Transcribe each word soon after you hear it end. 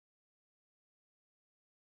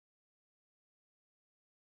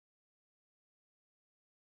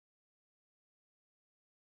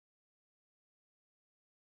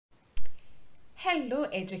Hello,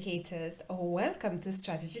 educators. Welcome to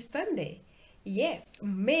Strategy Sunday. Yes,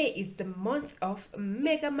 May is the month of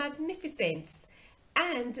Mega Magnificence.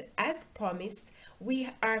 And as promised, we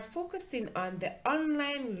are focusing on the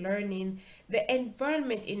online learning, the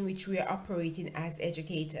environment in which we are operating as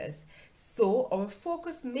educators. So, our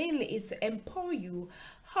focus mainly is to empower you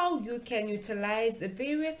how you can utilize the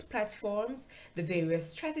various platforms, the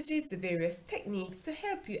various strategies, the various techniques to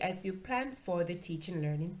help you as you plan for the teaching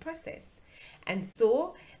learning process. And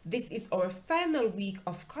so, this is our final week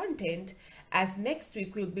of content, as next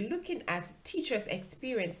week we'll be looking at teachers'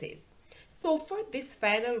 experiences. So, for this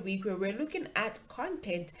final week, where we're looking at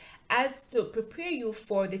content as to prepare you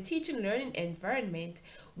for the teaching learning environment,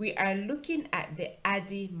 we are looking at the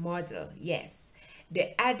ADDIE model. Yes,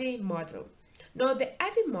 the ADDIE model. Now, the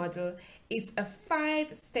ADDIE model is a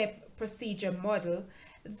 5-step procedure model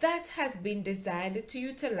that has been designed to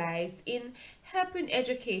utilize in helping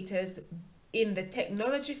educators in the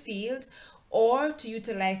technology field, or to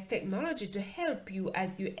utilize technology to help you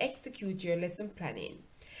as you execute your lesson planning.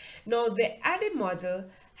 Now, the ADDIE model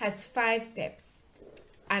has 5 steps: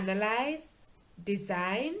 analyze,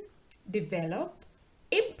 design, develop,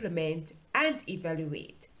 implement, and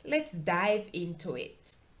evaluate. Let's dive into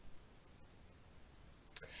it.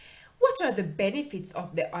 What are the benefits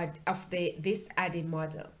of this ADDIE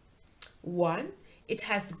model? One, it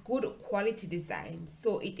has good quality design.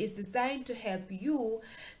 So it is designed to help you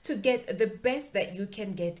to get the best that you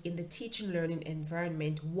can get in the teaching learning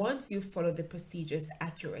environment once you follow the procedures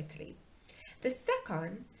accurately. The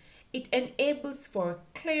second, it enables for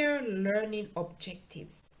clear learning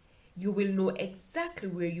objectives. You will know exactly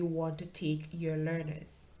where you want to take your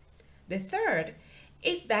learners. The third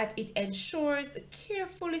is that it ensures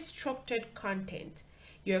carefully structured content.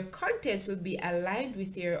 Your content will be aligned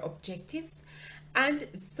with your objectives, and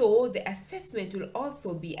so the assessment will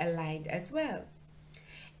also be aligned as well.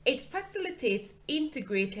 It facilitates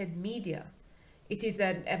integrated media. It is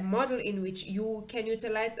a model in which you can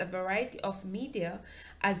utilize a variety of media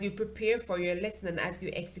as you prepare for your lesson and as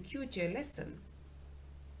you execute your lesson.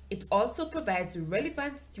 It also provides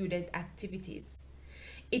relevant student activities.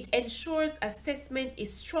 It ensures assessment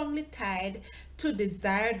is strongly tied to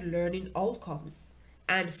desired learning outcomes.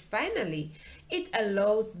 And finally, it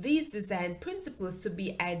allows these design principles to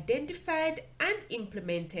be identified and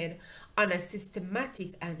implemented on a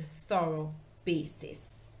systematic and thorough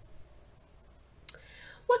basis.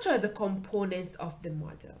 What are the components of the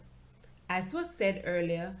model? As was said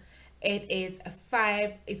earlier, it's a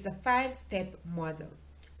 5-step model.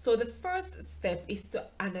 So the first step is to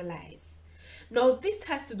analyze. Now, this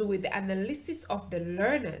has to do with the analysis of the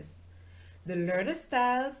learners, the learner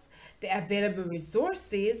styles, the available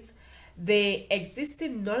resources, the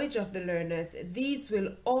existing knowledge of the learners. These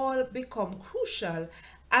will all become crucial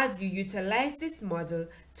as you utilize this model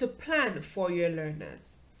to plan for your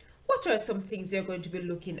learners. What are some things you're going to be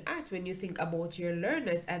looking at when you think about your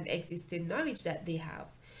learners and the existing knowledge that they have?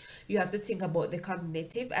 You have to think about the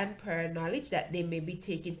cognitive and prior knowledge that they may be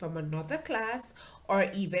taking from another class or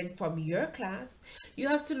even from your class. You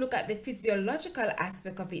have to look at the physiological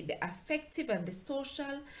aspect of it, the affective and the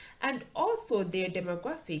social, and also their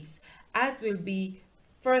demographics, as will be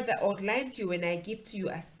further outlined to you when I give to you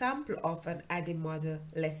a sample of an ADDIE model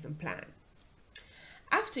lesson plan.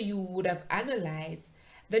 After you would have analyzed,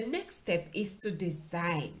 the next step is to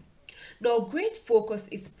design. Now, great focus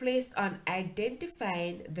is placed on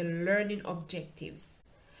identifying the learning objectives,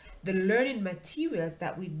 the learning materials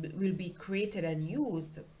that will be created and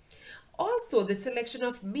used. Also, the selection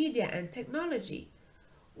of media and technology.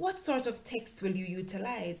 What sort of text will you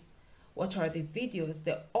utilize? What are the videos,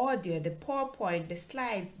 the audio, the PowerPoint, the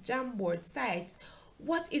slides, Jamboard, sites?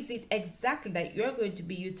 What is it exactly that you're going to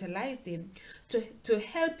be utilizing to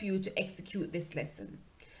help you to execute this lesson?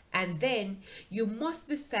 And then you must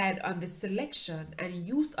decide on the selection and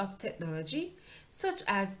use of technology, such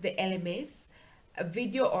as the LMS, a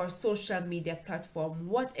video or social media platform.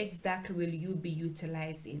 What exactly will you be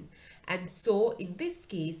utilizing? And so in this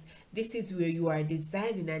case, this is where you are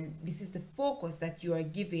designing, and this is the focus that you are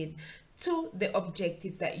giving to the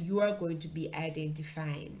objectives that you are going to be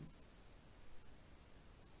identifying.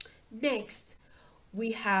 Next,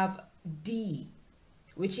 we have D,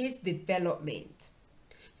 which is development.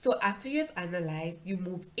 So after you have analyzed, you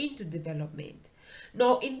move into development.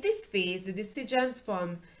 Now, in this phase, the decisions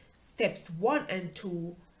from steps 1 and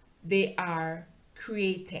 2, they are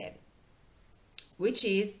created, which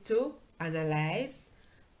is to analyze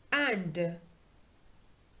and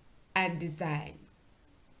design.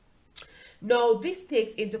 Now, this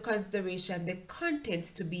takes into consideration the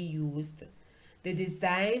contents to be used. The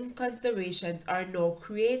design considerations are now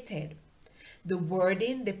created. The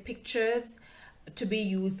wording, the pictures to be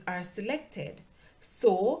used are selected.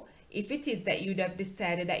 So if it is that you'd have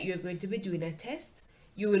decided that you're going to be doing a test,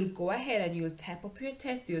 you will go ahead and you'll type up your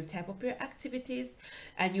test, you'll type up your activities,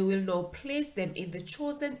 and you will now place them in the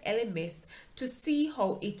chosen LMS to see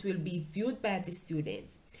how it will be viewed by the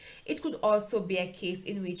students. It could also be a case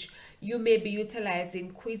in which you may be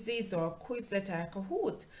utilizing quizzes or Quizlet or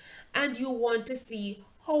Kahoot, and you want to see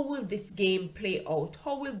how will this game play out,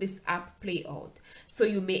 how will this app play out. So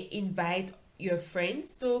you may invite your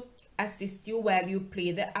friends to assist you while you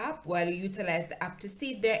play the app, while you utilize the app, to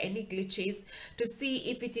see if there are any glitches, to see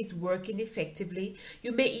if it is working effectively.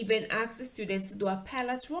 You may even ask the students to do a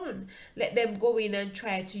pilot run. Let them go in and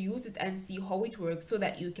try to use it and see how it works so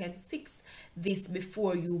that you can fix this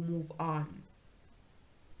before you move on.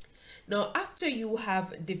 Now, after you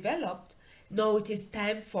have developed, now it is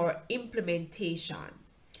time for implementation.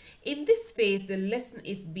 In this phase, the lesson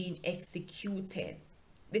is being executed.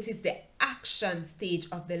 This is the action stage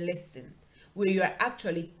of the lesson, where you are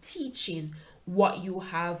actually teaching what you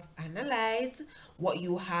have analyzed, what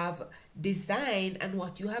you have designed, and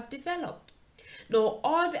what you have developed. Now,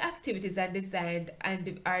 all the activities are designed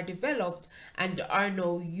and are developed and are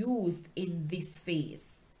now used in this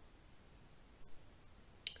phase.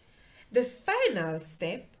 The final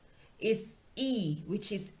step is E,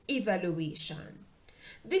 which is evaluation.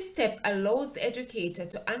 This step allows the educator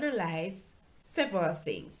to analyze several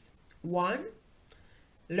things. 1.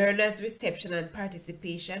 Learners' reception and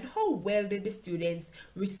participation. How well did the students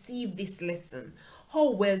receive this lesson?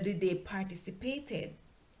 How well did they participate?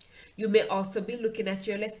 You may also be looking at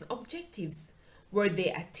your lesson objectives. Were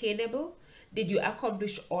they attainable? Did you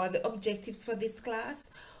accomplish all the objectives for this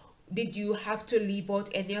class? Did you have to leave out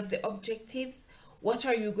any of the objectives? What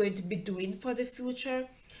are you going to be doing for the future?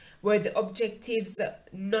 Were the objectives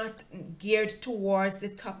not geared towards the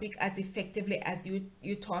topic as effectively as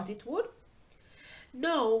you thought it would?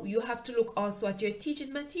 Now you have to look also at your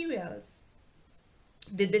teaching materials.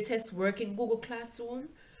 Did the test work in Google Classroom?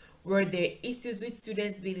 Were there issues with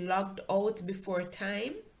students being logged out before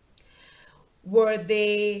time? Were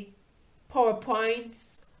they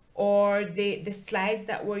PowerPoints or the slides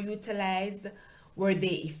that were utilized, were they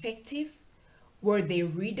effective? Were they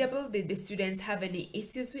readable? Did the students have any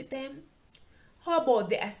issues with them? How about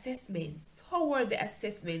the assessments? How were the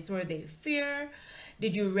assessments? Were they fair?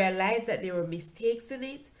 Did you realize that there were mistakes in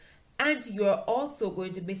it? And you're also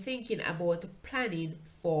going to be thinking about planning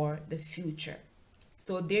for the future.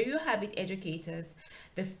 So there you have it, educators,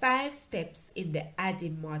 the 5 steps in the ADDIE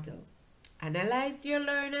model. Analyze your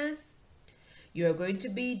learners. You're going to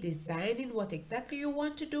be designing what exactly you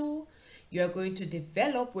want to do. You're going to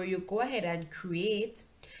develop, where you go ahead and create,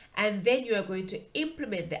 and then you are going to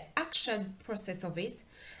implement the action process of it.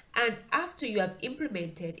 And after you have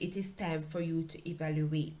implemented, it is time for you to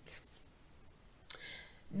evaluate.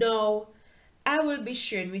 Now, I will be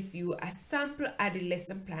sharing with you a sample ADDIE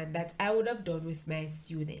lesson plan that I would have done with my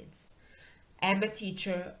students. I'm a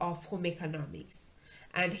teacher of home economics,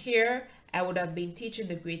 and here I would have been teaching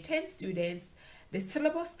the grade 10 students. The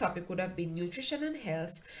syllabus topic would have been nutrition and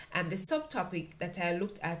health, and the subtopic that I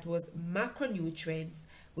looked at was macronutrients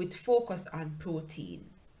with focus on protein.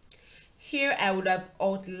 Here I would have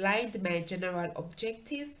outlined my general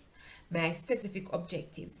objectives, my specific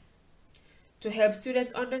objectives. To help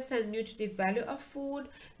students understand the nutritive value of food,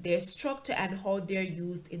 their structure, and how they're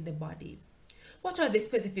used in the body. What are the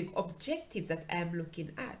specific objectives that I am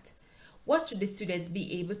looking at? What should the students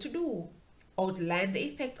be able to do? Outline the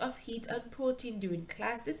effect of heat on protein during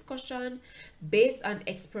class discussion based on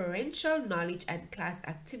experiential knowledge and class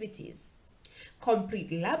activities.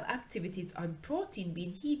 Complete lab activities on protein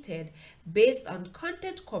being heated based on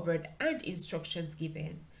content covered and instructions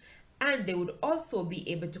given. And they would also be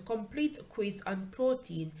able to complete a quiz on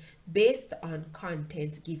protein based on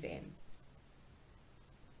content given.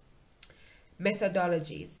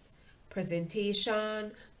 Methodologies: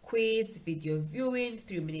 presentation, quiz, video viewing,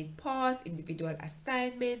 3-minute pause, individual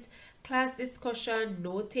assignment, class discussion,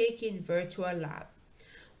 note-taking, virtual lab.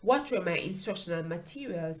 What were my instructional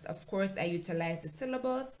materials? Of course, I utilized the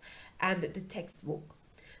syllabus and the textbook.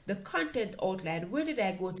 The content outline: where did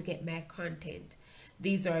I go to get my content?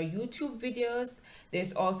 These are YouTube videos.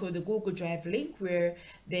 There's also the Google Drive link where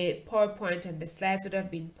the PowerPoint and the slides would have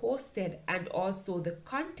been posted, and also the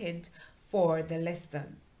content for the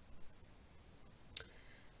lesson.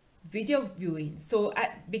 Video viewing. So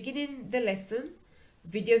at beginning the lesson,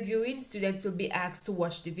 video viewing, students will be asked to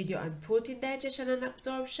watch the video on protein digestion and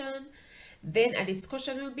absorption. Then a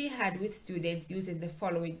discussion will be had with students using the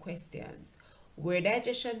following questions. where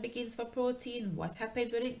digestion begins for protein, what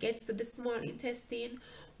happens when it gets to the small intestine,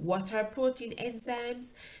 what are protein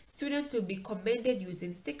enzymes. Students will be commended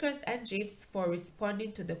using stickers and GIFs for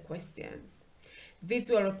responding to the questions.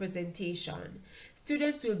 Visual representation.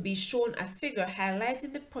 Students will be shown a figure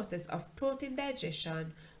highlighting the process of protein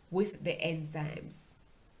digestion with the enzymes.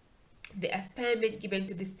 The assignment given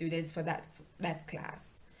to the students for that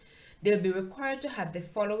class. They'll be required to have the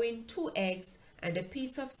following: 2 eggs and a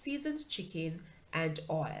piece of seasoned chicken and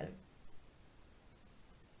oil.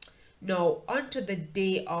 Now, on to the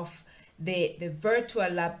day of the virtual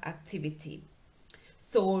lab activity.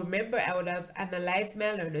 So remember, I would have analyzed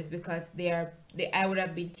my learners because I would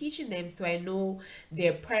have been teaching them, so I know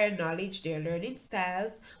their prior knowledge, their learning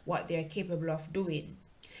styles, what they're capable of doing.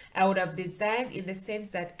 I would have designed in the sense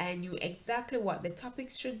that I knew exactly what the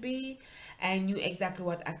topics should be. I knew exactly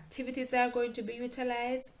what activities are going to be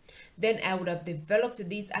utilized. Then I would have developed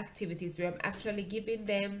these activities where I'm actually giving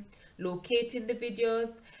them, locating the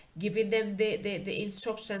videos, giving them the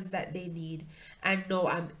instructions that they need. And now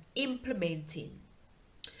I'm implementing.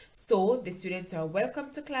 So the students are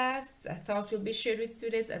welcome to class. A thought will be shared with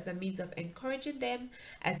students as a means of encouraging them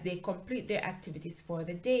as they complete their activities for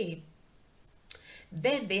the day.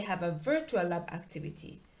 Then they have a virtual lab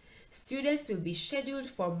activity. Students will be scheduled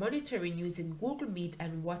for monitoring using Google Meet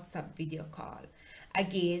and WhatsApp video call.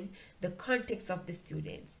 Again, the context of the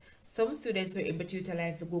students. Some students were able to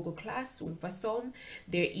utilize the Google Classroom. For some,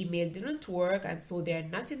 their email didn't work and so they're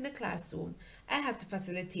not in the classroom. I have to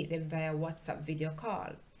facilitate them via WhatsApp video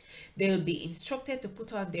call. They will be instructed to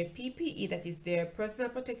put on their PPE, that is their personal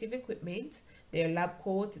protective equipment, their lab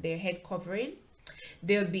coat, their head covering.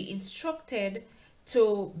 They'll be instructed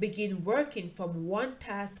to begin working from one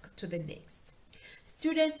task to the next.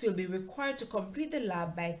 Students will be required to complete the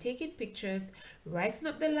lab by taking pictures, writing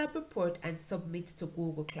up the lab report, and submit to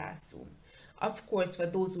Google Classroom. Of course, for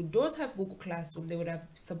those who don't have Google Classroom, they would have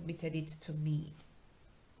submitted it to me.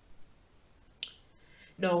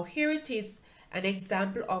 Now, here it is, an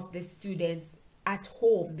example of the students at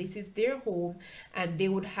home. This is their home, and they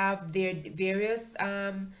would have their various,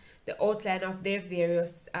 the outline of their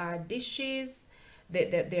various dishes,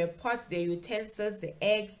 their pots, their utensils, the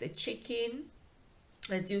eggs, the chicken,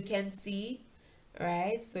 as you can see,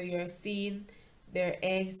 right? So you're seeing their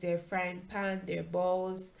eggs, their frying pan, their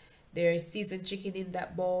bowls, their seasoned chicken in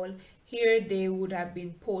that bowl. Here they would have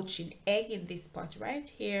been poaching egg in this pot right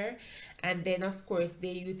here, and then of course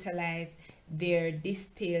they utilize their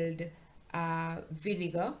distilled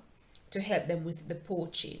vinegar to help them with the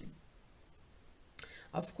poaching.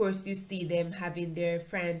 Of course, you see them having their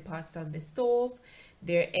frying pots on the stove,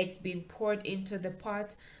 their eggs being poured into the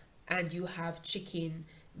pot, and you have chicken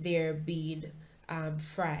there being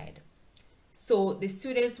fried. So the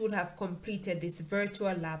students would have completed this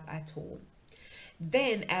virtual lab at home.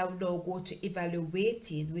 Then I will now go to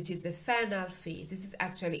evaluating, which is the final phase. This is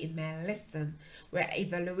actually in my lesson where I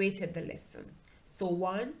evaluated the lesson. So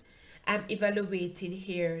 1, I'm evaluating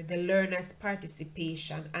here the learner's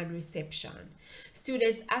participation and reception.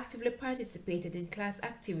 Students actively participated in class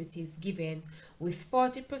activities given, with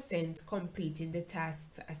 40% completing the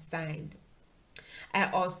tasks assigned.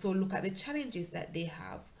 I also look at the challenges that they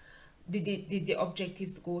have. Did the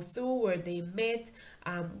objectives go through? Were they met?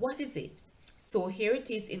 What is it? So here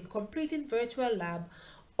it is, in completing virtual lab,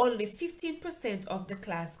 only 15% of the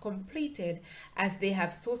class completed, as they have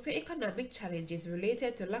socioeconomic challenges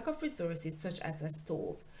related to lack of resources such as a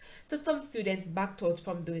stove. So some students backed out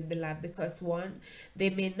from doing the lab because 1,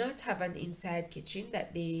 they may not have an inside kitchen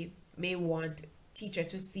that they may want teacher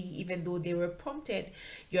to see, even though they were prompted.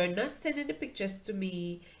 You're not sending the pictures to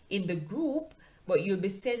me in the group, but you'll be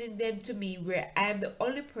sending them to me where I'm the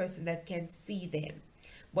only person that can see them.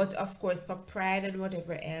 But of course, for pride and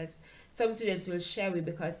whatever else, some students will share with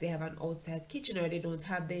because they have an outside kitchen or they don't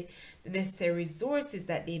have the necessary resources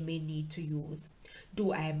that they may need to use.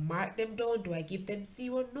 Do I mark them down? Do I give them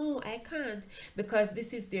 0? No, I can't, because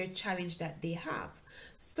this is their challenge that they have.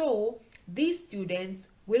 So these students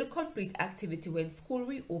will complete activity when school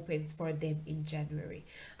reopens for them in January.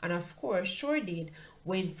 And of course, sure did.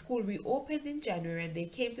 When school reopened in January and they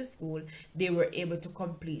came to school, they were able to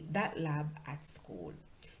complete that lab at school.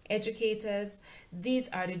 Educators, these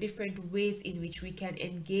are the different ways in which we can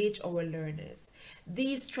engage our learners.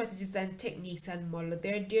 These strategies and techniques and models,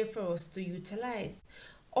 they're there for us to utilize.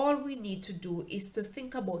 All we need to do is to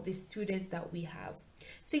think about the students that we have.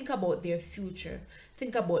 Think about their future.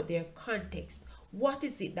 Think about their context. What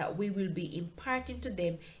is it that we will be imparting to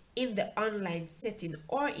them in the online setting,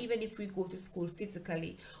 or even if we go to school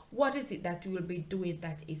physically? What is it that we will be doing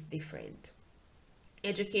that is different?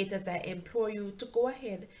 Educators, I implore you to go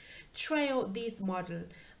ahead, try out these model.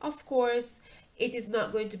 Of course, it is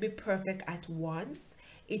not going to be perfect at once.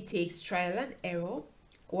 It takes trial and error.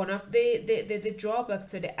 One of the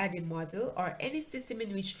drawbacks to the ADDIE model, or any system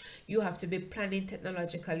in which you have to be planning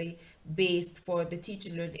technologically based for the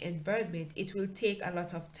teaching learning environment, it will take a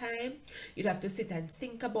lot of time. You'd have to sit and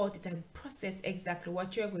think about it and process exactly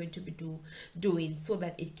what you're going to be doing so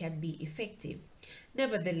that it can be effective.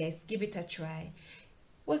 Nevertheless, give it a try.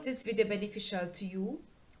 Was this video beneficial to you?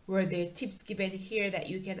 Were there tips given here that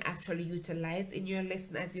you can actually utilize in your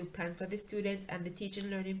lesson as you plan for the students and the teaching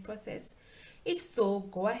learning process? If so,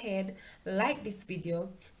 go ahead, like this video,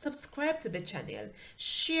 subscribe to the channel,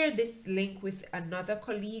 share this link with another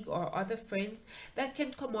colleague or other friends that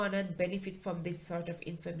can come on and benefit from this sort of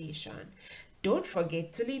information. Don't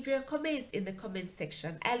forget to leave your comments in the comment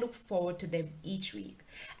section. I look forward to them each week.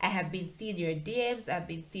 I have been seeing your DMs, I've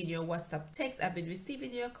been seeing your WhatsApp texts, I've been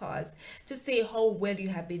receiving your calls to say how well you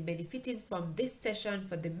have been benefiting from this session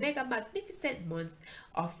for the mega magnificent month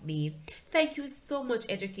of May. Thank you so much,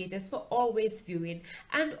 educators, for always viewing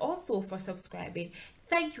and also for subscribing.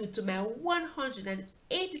 Thank you to my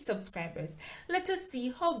 180 subscribers. Let us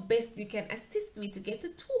see how best you can assist me to get to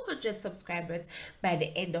 200 subscribers by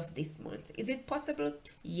the end of this month. Is it possible?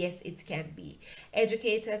 Yes, it can be.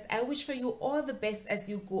 Educators, I wish for you all the best as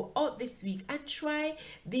you go out this week and try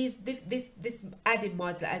this ADDIE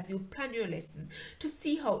model as you plan your lesson to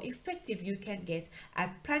see how effective you can get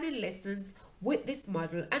at planning lessons with this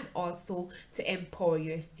model and also to empower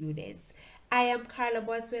your students. I am Carla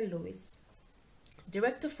Boswell-Lewis,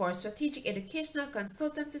 Director for Strategic Educational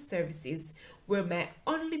Consultancy Services, where my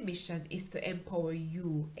only mission is to empower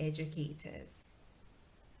you, educators.